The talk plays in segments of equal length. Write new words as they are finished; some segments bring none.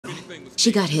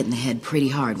She got hit in the head pretty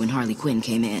hard when Harley Quinn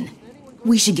came in.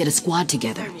 We should get a squad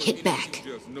together, hit back.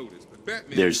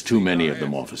 There's too many of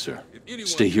them, officer.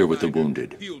 Stay here with the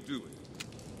wounded.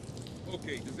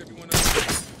 Okay, does everyone else look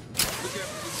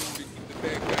after the wounded, keep the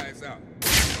bad guys out.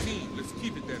 Team, let's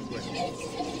keep it that way.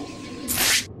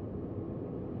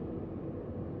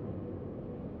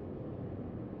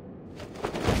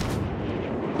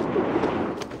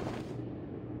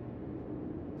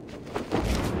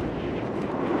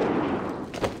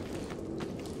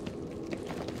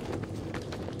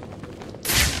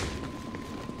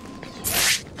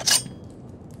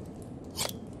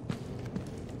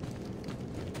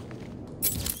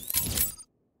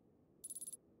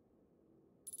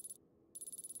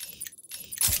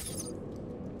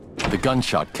 The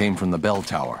gunshot came from the bell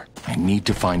tower. I need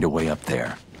to find a way up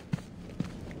there.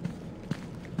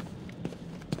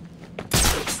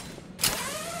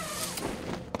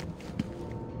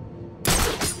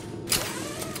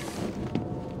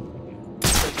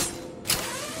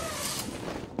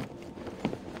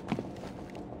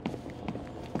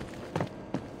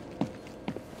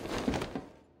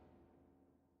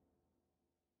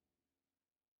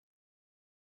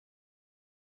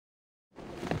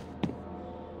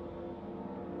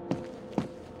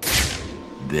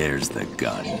 There's the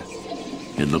gun.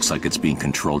 It looks like it's being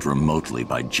controlled remotely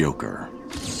by Joker.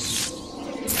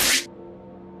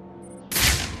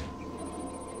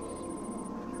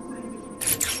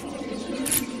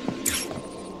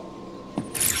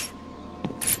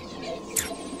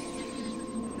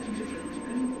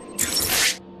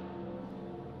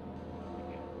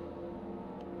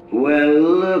 Well,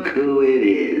 look who it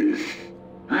is.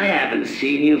 I haven't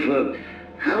seen you for...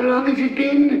 How long has it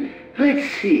been?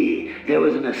 Let's see. There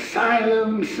was an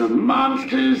asylum, some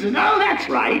monsters, and oh, that's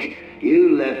right.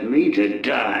 You left me to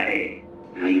die.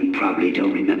 Now, you probably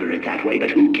don't remember it that way,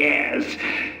 but who cares?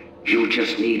 You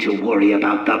just need to worry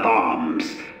about the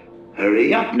bombs.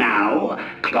 Hurry up now.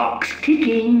 Clock's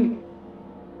ticking.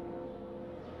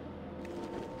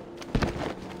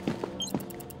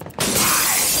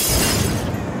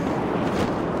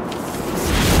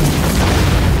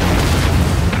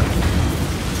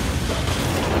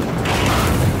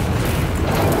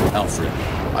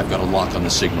 I've got a lock on the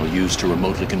signal used to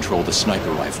remotely control the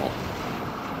sniper rifle.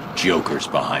 Joker's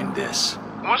behind this.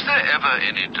 Was there ever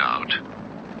any doubt?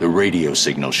 The radio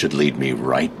signal should lead me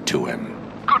right to him.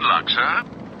 Good luck, sir.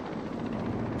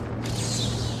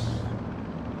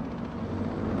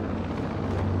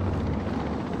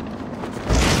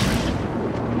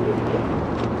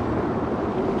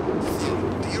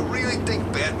 Do you really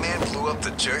think Batman blew up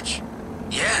the church?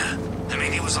 Yeah. I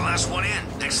mean, he was the last one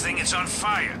in. Next thing, it's on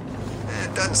fire.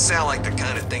 It doesn't sound like the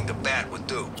kind of thing the Bat would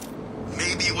do.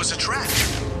 Maybe it was a trap.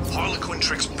 Harlequin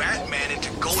tricks Batman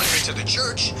into going into the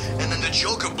church, and then the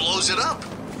Joker blows it up.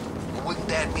 Wouldn't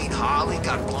that mean Harley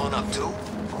got blown up too?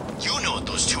 You know what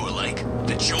those two are like.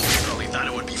 The Joker probably thought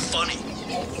it would be funny.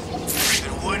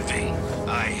 It would be.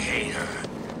 I hate her.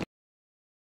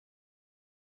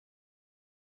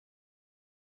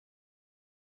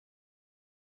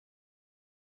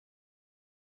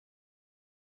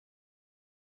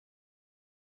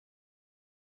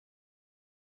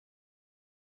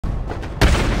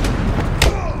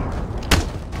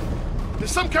 There's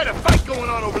some kind of fight going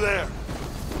on over there!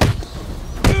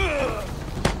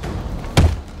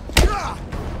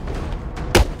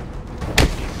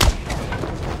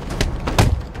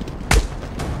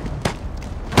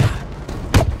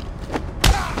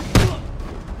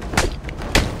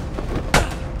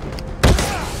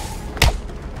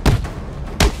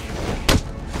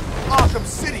 Arkham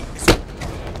City is...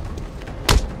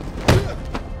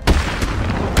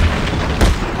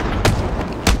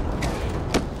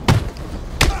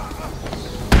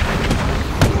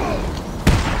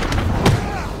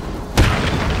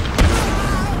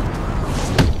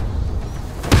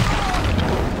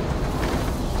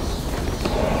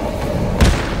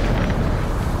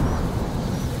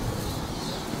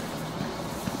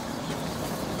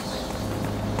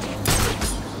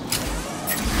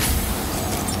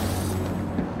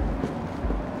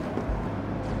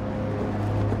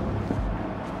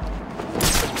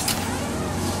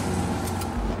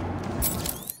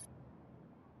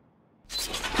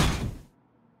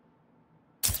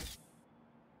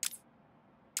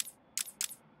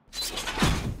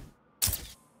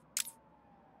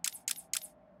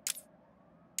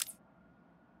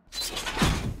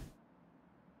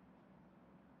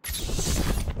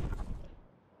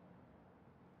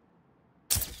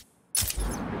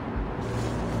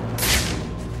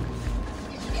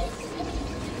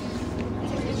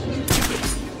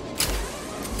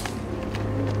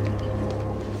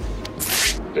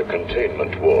 The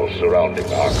containment wall surrounding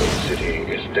Arkham City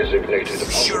is designated...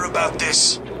 Sure about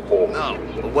this? No.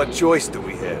 But what choice do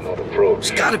we have? Not approach.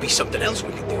 There's gotta be something else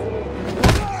we can do.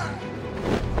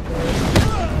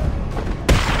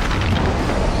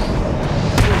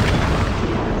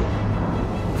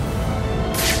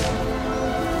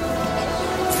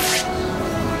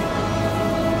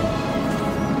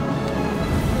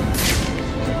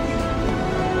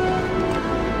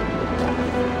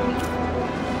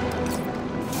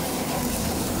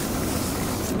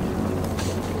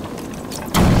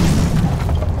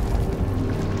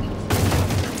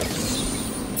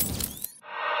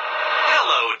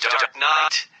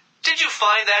 Did you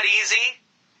find that easy?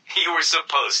 You were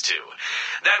supposed to.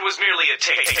 That was merely a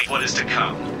take what is to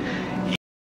come.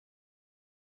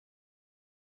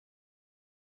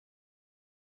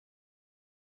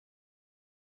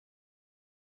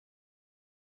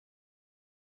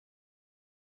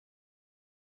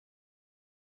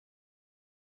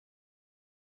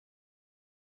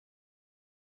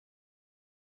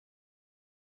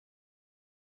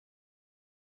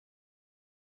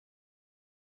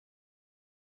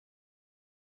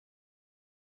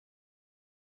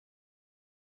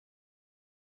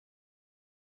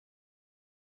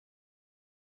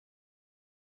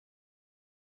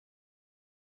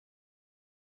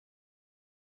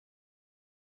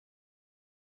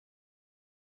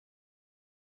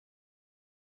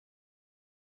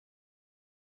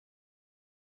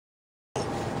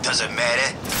 Doesn't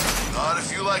matter. Not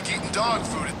if you like eating dog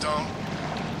food, it don't.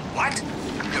 What?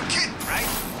 You're kidding, right?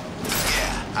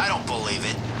 Yeah, I don't believe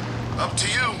it. Up to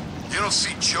you. You don't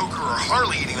see Joker or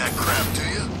Harley eating that crap, do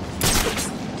you?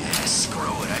 Yeah,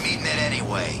 screw it. I'm eating it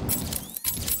anyway.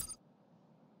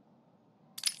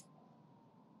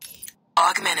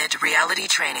 Augmented reality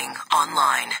training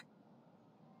online.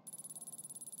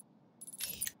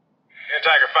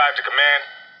 Tiger 5 to command.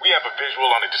 We have a visual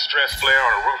on a distress flare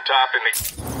on a rooftop in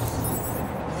the...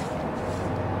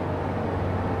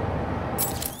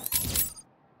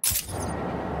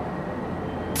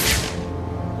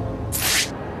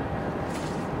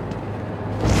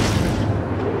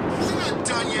 We're not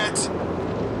done yet.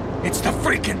 It's the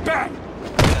freaking bat!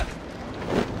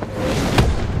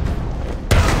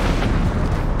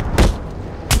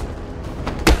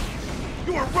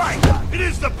 You were right! It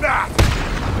is the bat!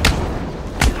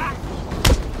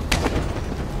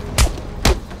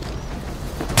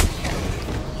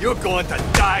 You're going to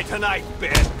die tonight,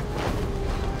 Ben.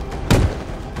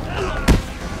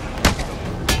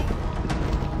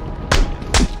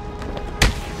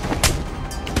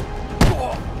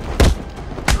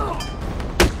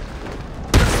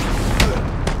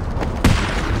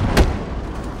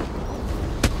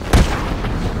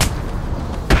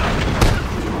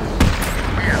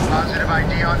 We have positive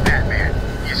ID on Batman.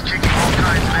 He's kicking all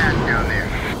kinds of ass down there.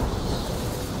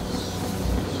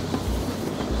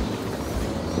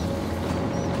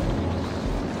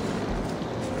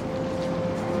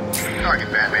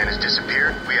 Target Batman has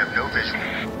disappeared. We have no visual.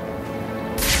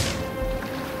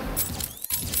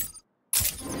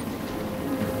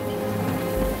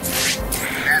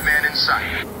 Batman in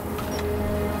sight.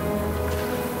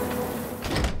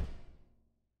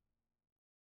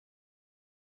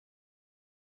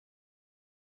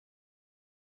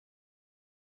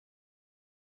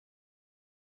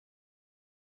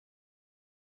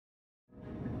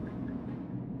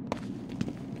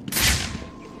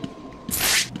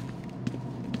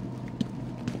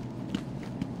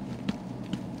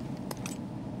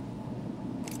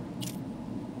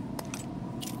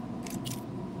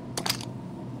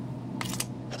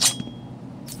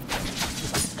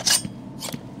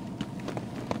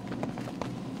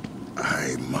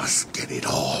 I must get it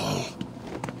all.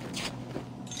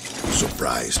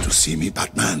 Surprised to see me,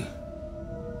 Batman?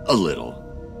 A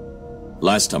little.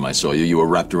 Last time I saw you, you were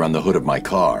wrapped around the hood of my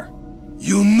car.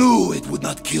 You knew it would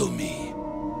not kill me.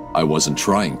 I wasn't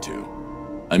trying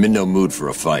to. I'm in no mood for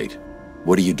a fight.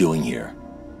 What are you doing here?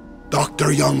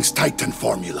 Dr. Young's Titan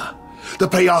formula. The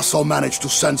Payaso managed to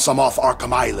send some off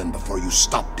Arkham Island before you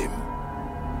stopped him.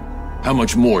 How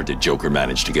much more did Joker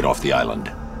manage to get off the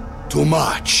island? Too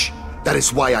much. That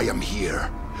is why I am here.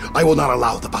 I will not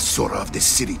allow the basura of this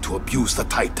city to abuse the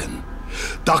Titan.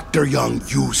 Dr. Young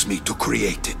used me to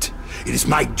create it. It is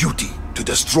my duty to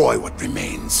destroy what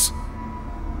remains.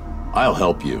 I'll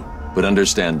help you, but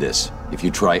understand this. If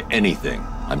you try anything,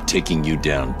 I'm taking you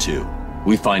down too.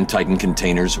 We find Titan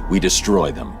containers, we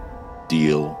destroy them.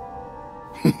 Deal?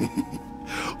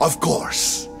 Of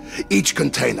course. Each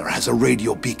container has a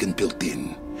radio beacon built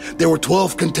in. There were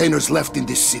 12 containers left in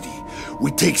this city. We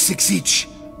take 6 each,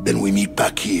 then we meet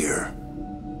back here.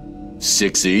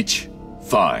 6 each?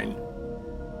 Fine.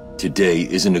 Today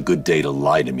isn't a good day to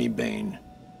lie to me, Bane.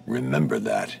 Remember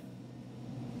that.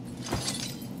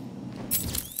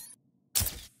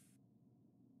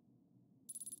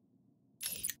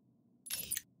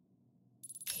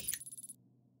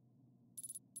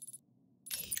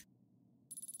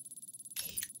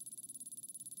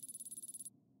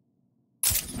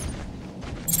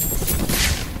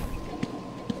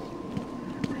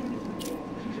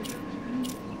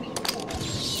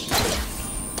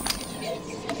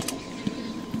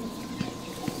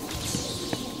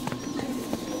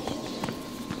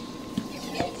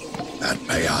 That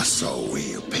payaso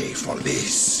will pay for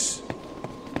this.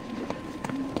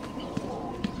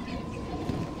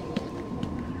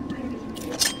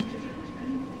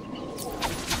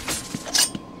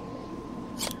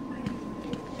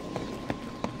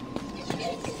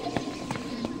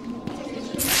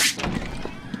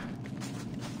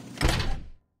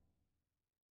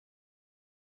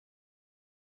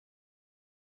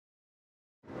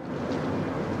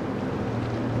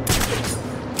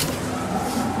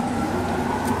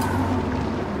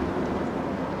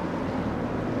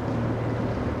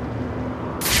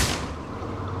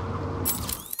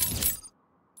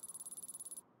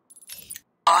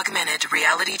 Augmented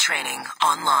reality training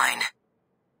online.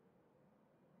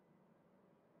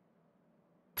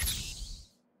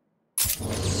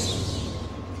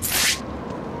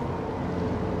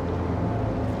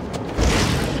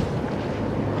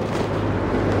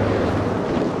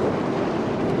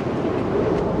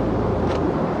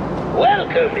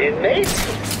 Welcome,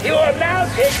 inmates. You are now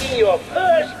taking your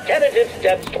first tentative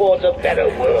steps towards a better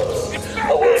world.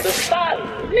 A world of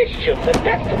fun, mischief, and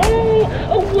best of all,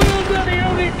 a world where the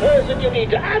only person you need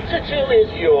to answer to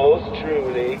is yours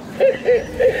truly.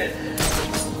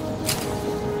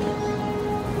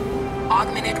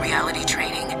 Augmented reality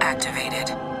training activated.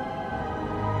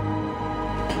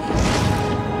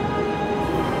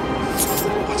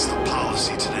 What's the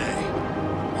policy today?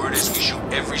 Word is we shoot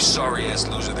every sorry-ass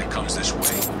loser that comes this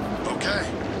way. Okay.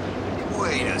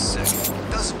 Wait a second.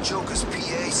 Doesn't Joker's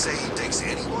PA say he takes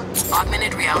anyone?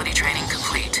 Augmented reality training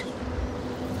complete.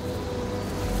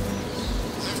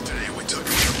 Yesterday we took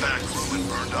them to the back room and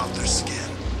burned off their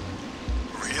skin.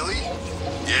 Really?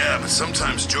 Yeah, but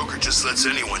sometimes Joker just lets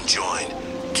anyone join.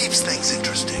 Keeps things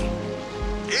interesting.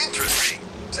 Interesting?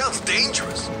 Sounds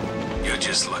dangerous. You're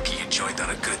just lucky you joined on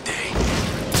a good day.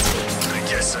 I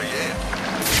guess I am.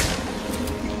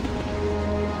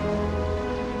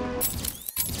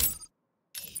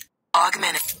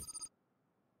 Augmented.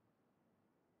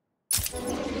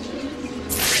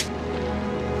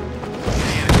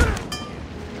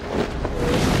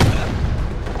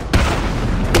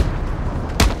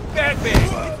 Batman!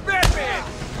 It's Batman!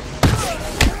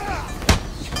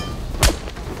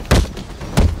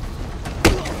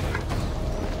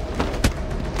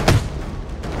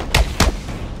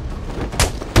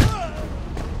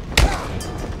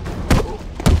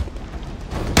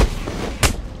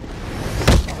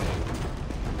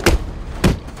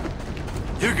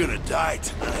 You're gonna die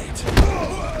tonight.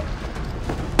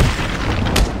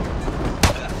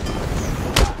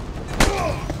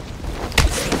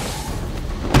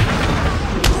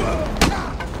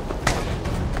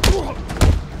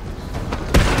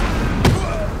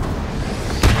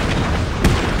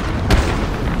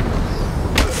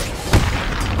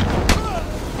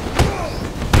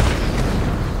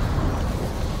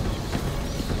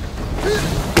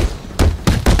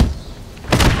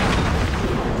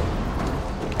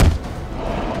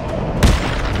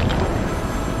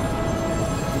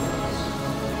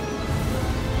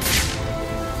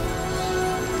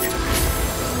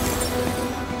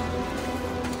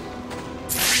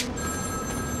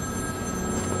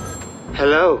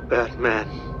 Hello, Batman.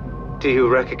 Do you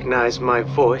recognize my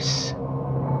voice?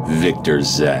 Victor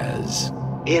Zsasz.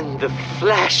 In the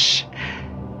flesh!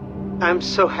 I'm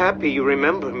so happy you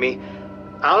remember me.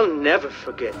 I'll never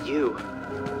forget you.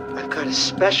 I've got a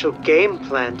special game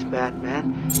planned,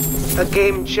 Batman. A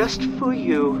game just for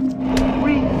you.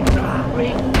 Ring,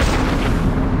 ring.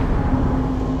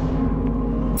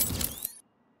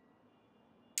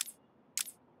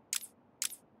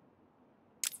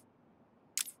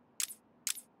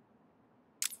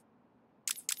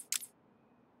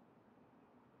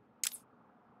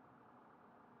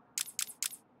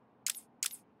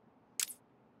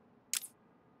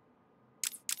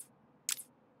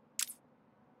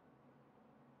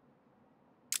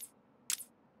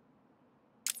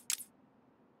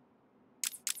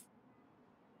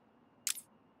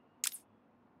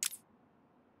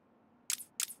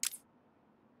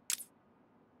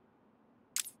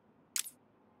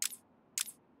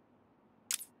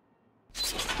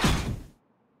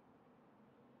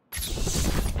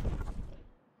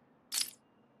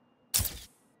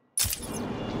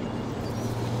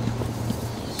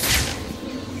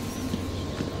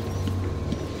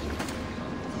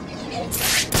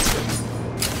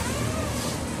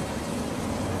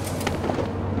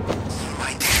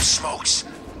 smokes.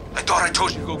 I thought I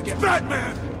told you. Go get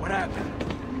Batman! What happened?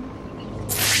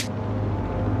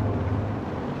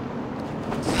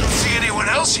 See anyone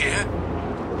else here?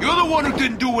 You're the one who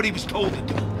didn't do what he was told to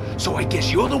do. So I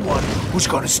guess you're the one who's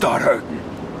gonna start hurting.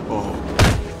 Oh.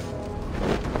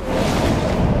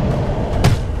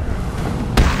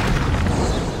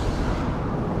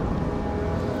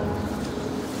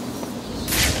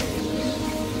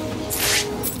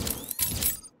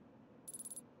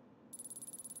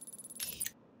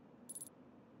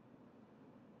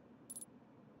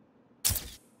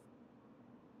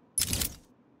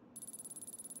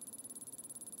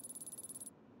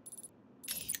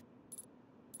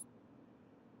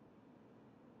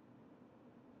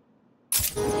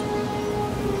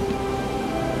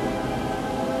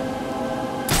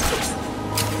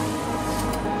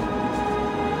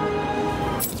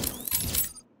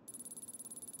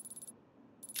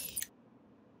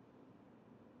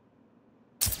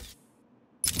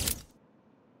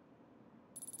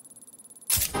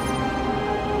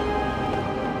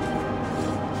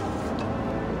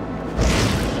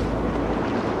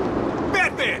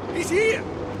 He's here!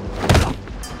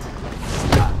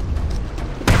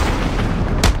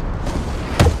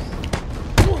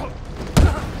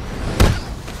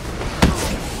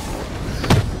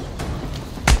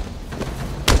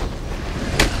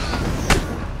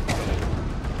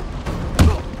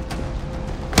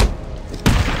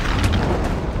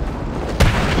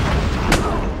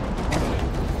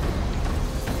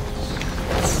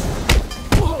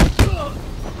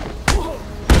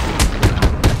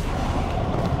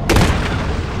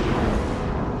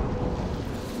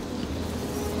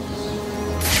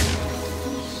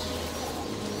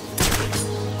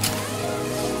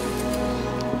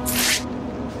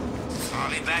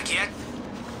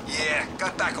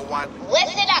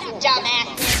 Listen up,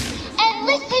 dumbasses, and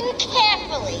listen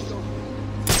carefully.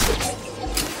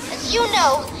 As you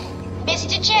know,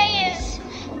 Mr. J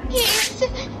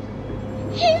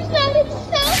he's not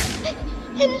himself,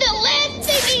 and the last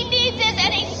thing he needs is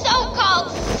any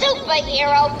so-called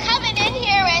superhero coming in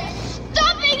here and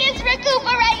stopping his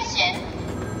recuperation.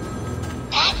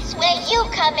 That's where you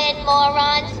come in,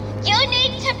 morons. You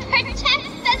need to protect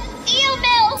the steel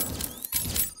mill.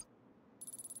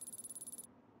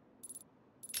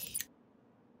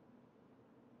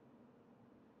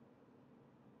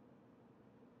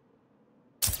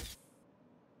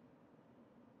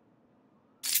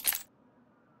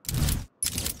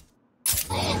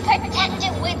 Protect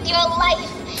it with your life,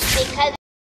 because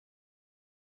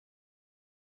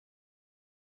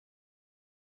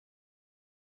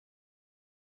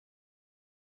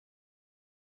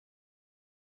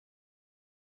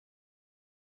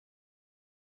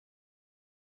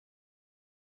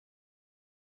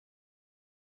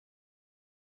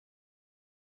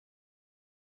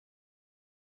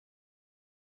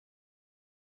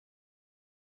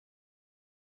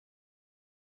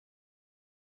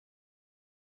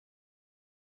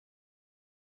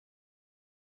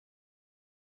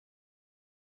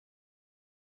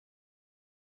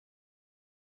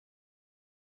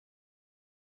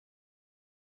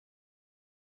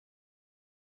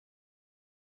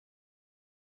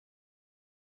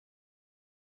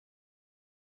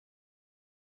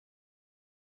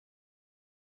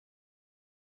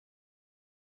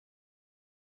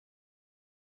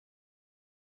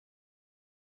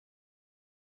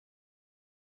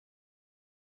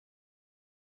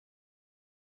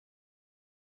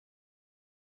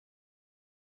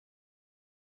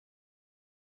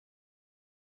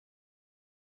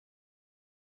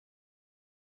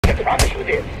I promise you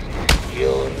this,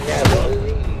 you'll never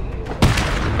leave.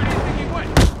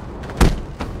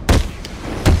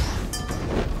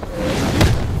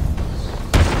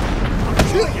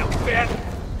 Kill you, fat!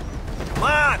 Come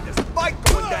on, there's a fight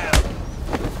going down!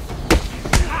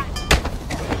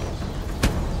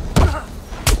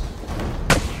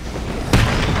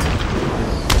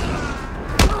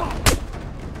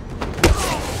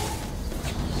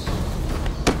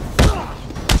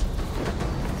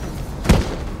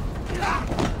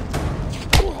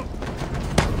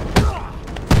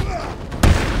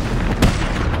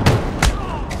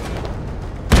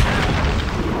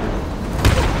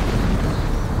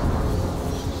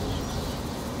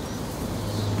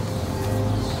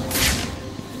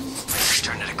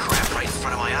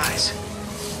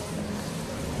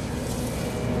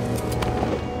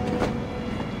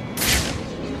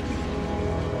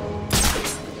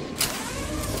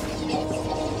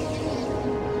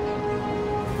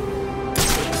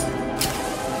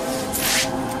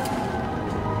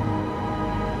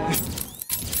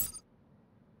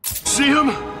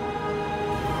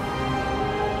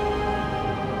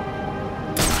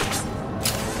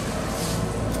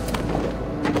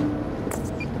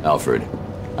 Alfred,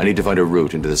 I need to find a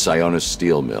route into the Sionis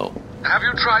steel mill. Have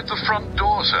you tried the front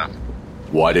door, sir?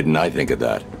 Why didn't I think of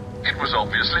that? It was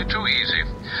obviously too easy.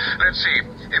 Let's see.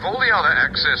 If all the other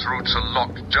access routes are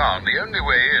locked down, the only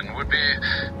way in would be...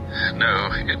 No,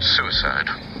 it's suicide.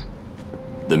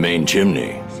 The main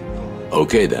chimney.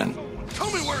 Okay, then.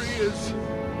 Tell me where he is!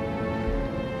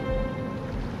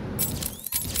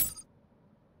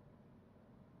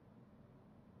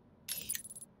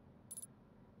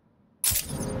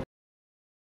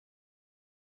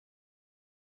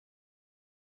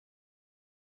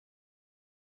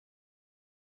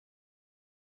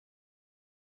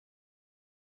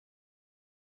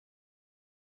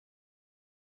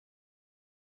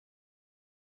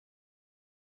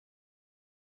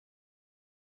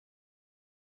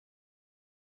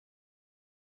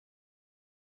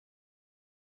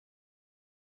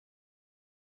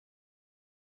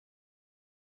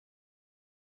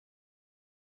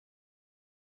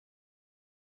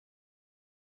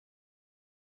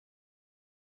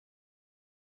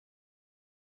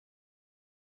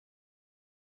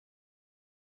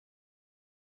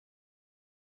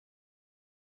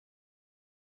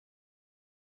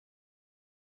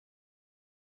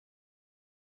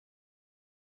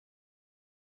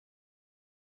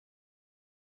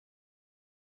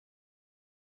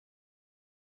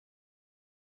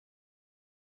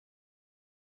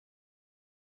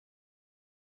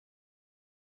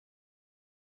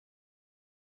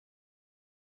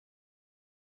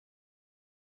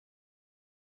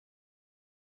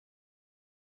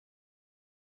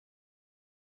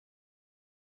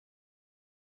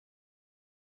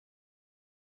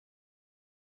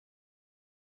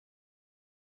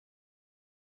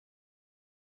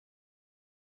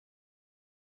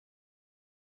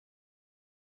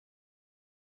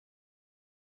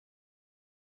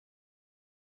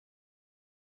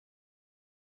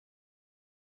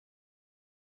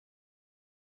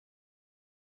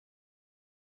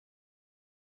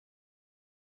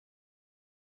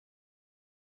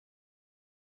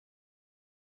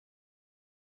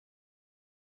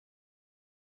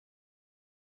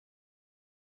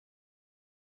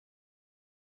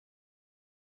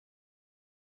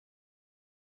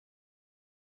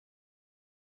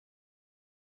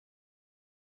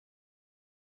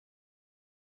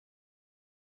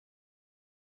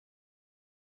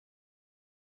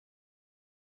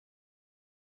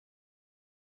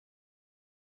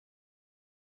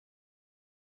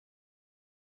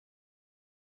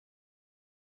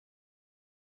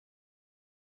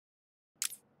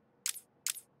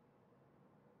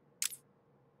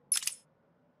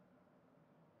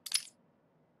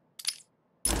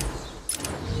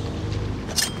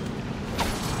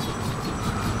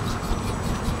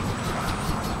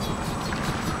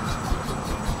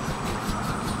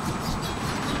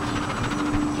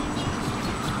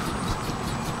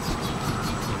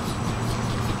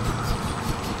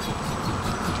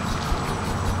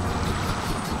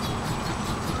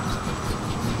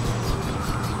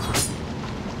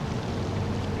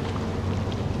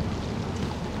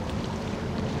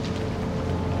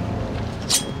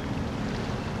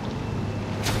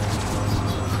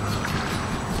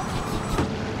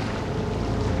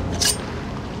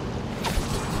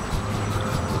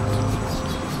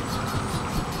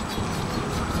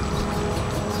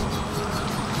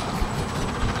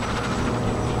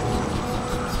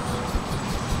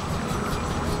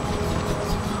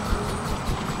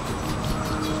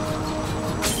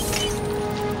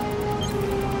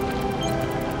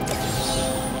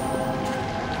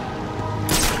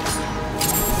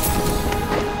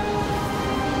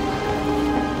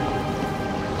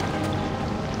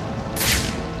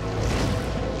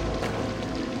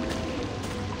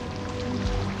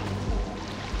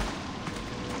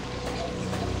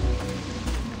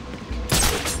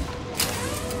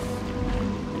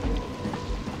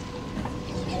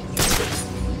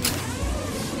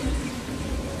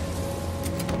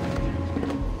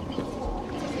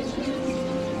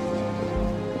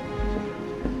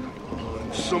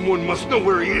 Someone must know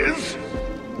where he is.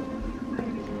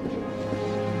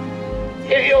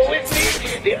 If you're with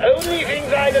me, the only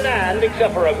things I demand,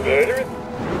 except for a murder,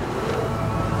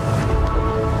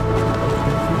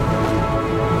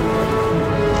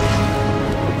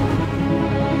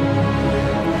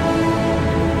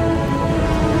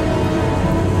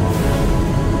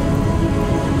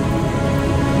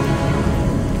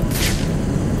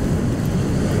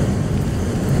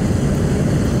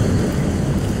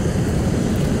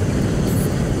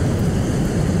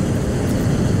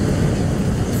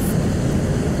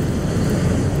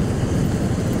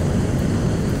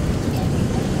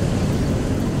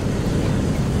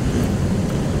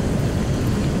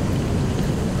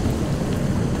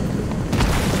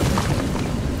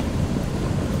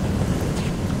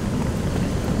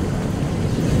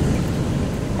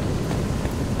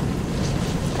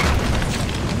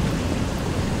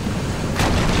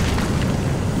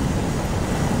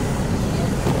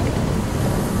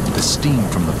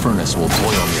 gas will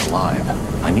boil me alive.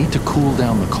 I need to cool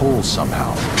down the coals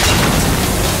somehow.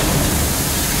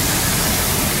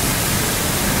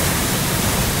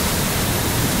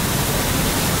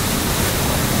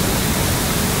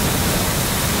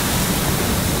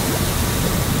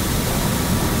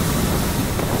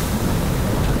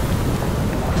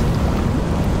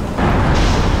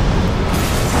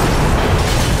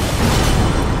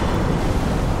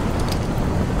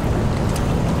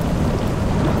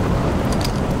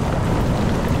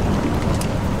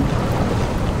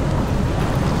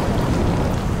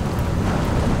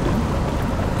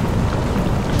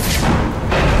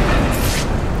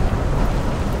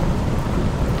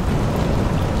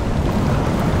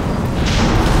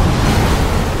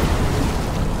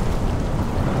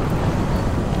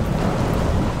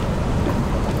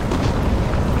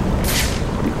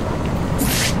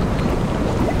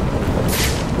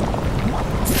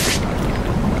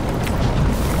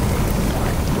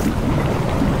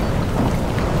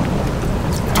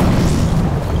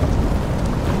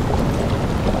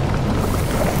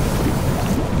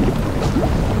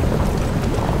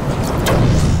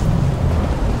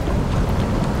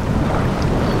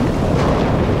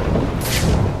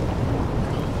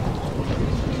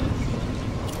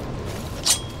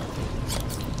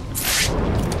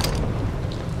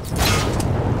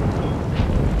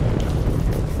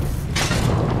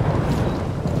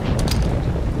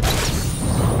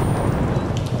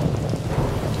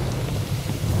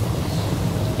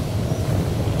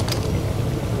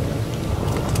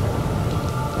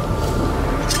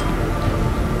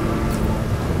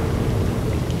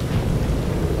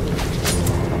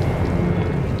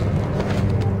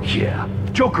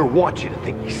 Joker wants you to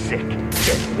think he's sick.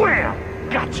 Then wham!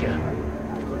 Gotcha!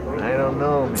 I don't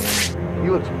know, man. He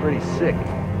looks pretty sick.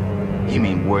 You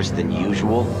mean worse than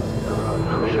usual?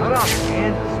 Shut up,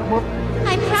 man.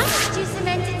 I promised you some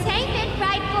entertainment,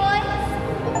 right, boys?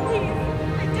 Please,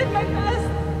 I did my best.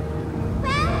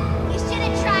 Well, you should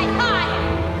have tried harder.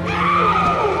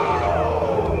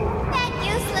 That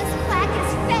useless quack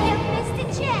has failed, Mr.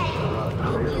 J.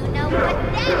 And you know what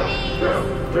that means.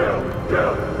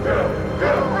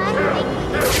 Oh, I think we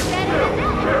can do better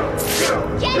than that.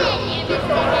 Get in here,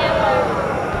 Mr. Hammer.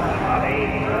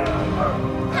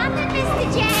 Hop in, Mr.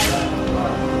 J.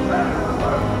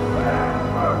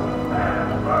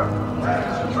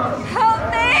 Help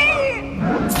me!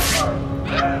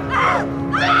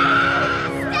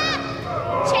 Stop!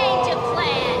 Change of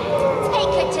plan.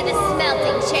 Take her to the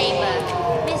smelting chamber.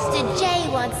 Mr. J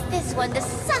wants this one to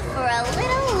suffer a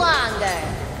little longer.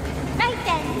 Right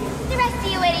then. The rest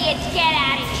of you idiots get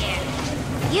out of here.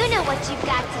 You know what you've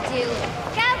got to do.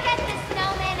 Go get the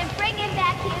snowman and bring him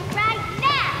back here right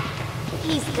now.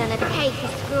 He's gonna pay for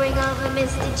screwing over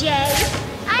Mr. J.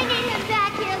 I need him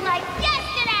back here like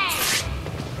yesterday!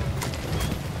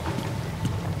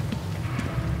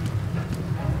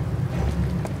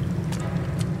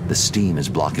 The steam is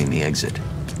blocking the exit.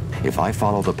 If I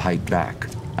follow the pipe back,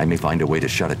 I may find a way to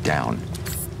shut it down.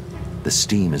 The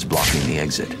steam is blocking the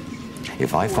exit.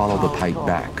 If I follow the pipe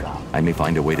back, I may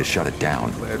find a way to shut it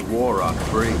down. Glad Warrock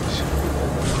freeze.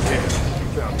 Yeah, you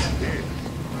found him dead.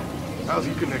 How's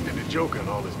he connected to Joker and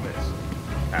all this mess?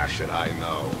 How should I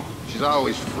know? She's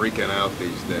always freaking out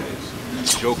these days.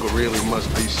 Joker really must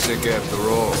be sick after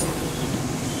all.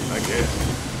 I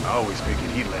guess. I always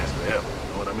figured he'd last forever,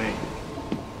 you know what I mean?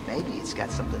 Maybe it's got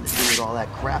something to do with all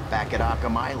that crap back at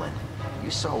Arkham Island.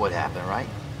 You saw what happened, right?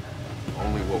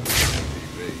 Only what was on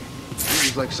TV. He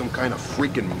was like some kind of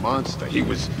freaking monster. He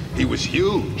was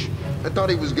huge. I thought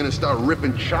he was gonna start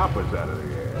ripping choppers out of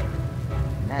the air.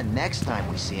 And then next time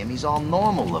we see him, he's all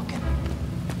normal looking.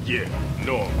 Yeah,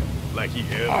 normal. Like he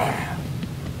ever.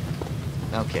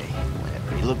 Okay,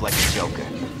 whatever. He looked like a Joker.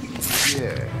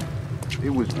 Yeah,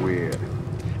 it was weird.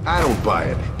 I don't buy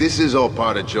it. This is all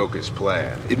part of Joker's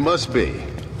plan. It must be.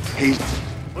 He's...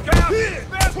 Look out! This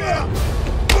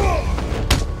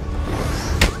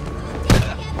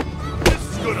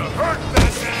is gonna hurt them!